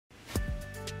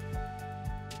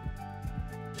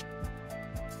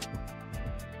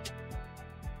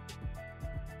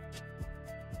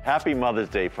Happy Mother's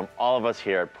Day from all of us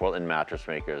here at Portland Mattress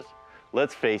Makers.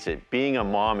 Let's face it, being a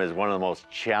mom is one of the most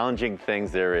challenging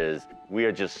things there is. We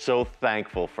are just so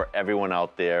thankful for everyone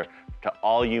out there, to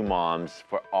all you moms,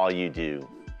 for all you do.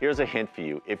 Here's a hint for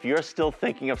you. If you're still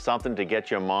thinking of something to get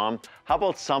your mom, how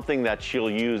about something that she'll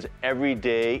use every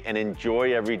day and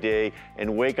enjoy every day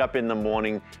and wake up in the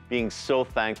morning being so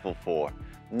thankful for?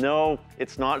 No,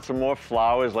 it's not some more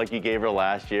flowers like you gave her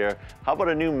last year. How about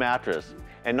a new mattress?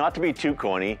 And not to be too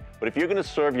corny, but if you're gonna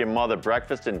serve your mother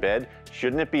breakfast in bed,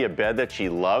 shouldn't it be a bed that she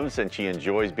loves and she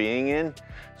enjoys being in?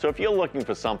 So if you're looking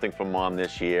for something for mom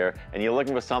this year and you're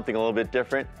looking for something a little bit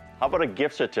different, how about a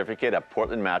gift certificate at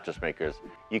Portland Mattress Makers?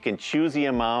 You can choose the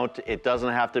amount. It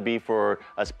doesn't have to be for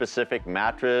a specific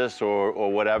mattress or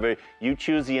whatever. You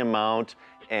choose the amount,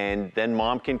 and then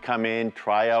mom can come in,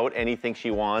 try out anything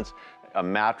she wants, a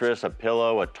mattress, a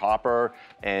pillow, a topper,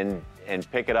 and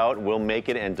pick it out. We'll make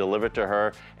it and deliver it to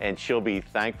her, and she'll be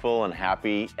thankful and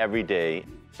happy every day.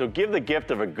 So give the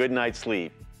gift of a good night's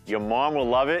sleep. Your mom will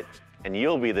love it, and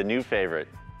you'll be the new favorite.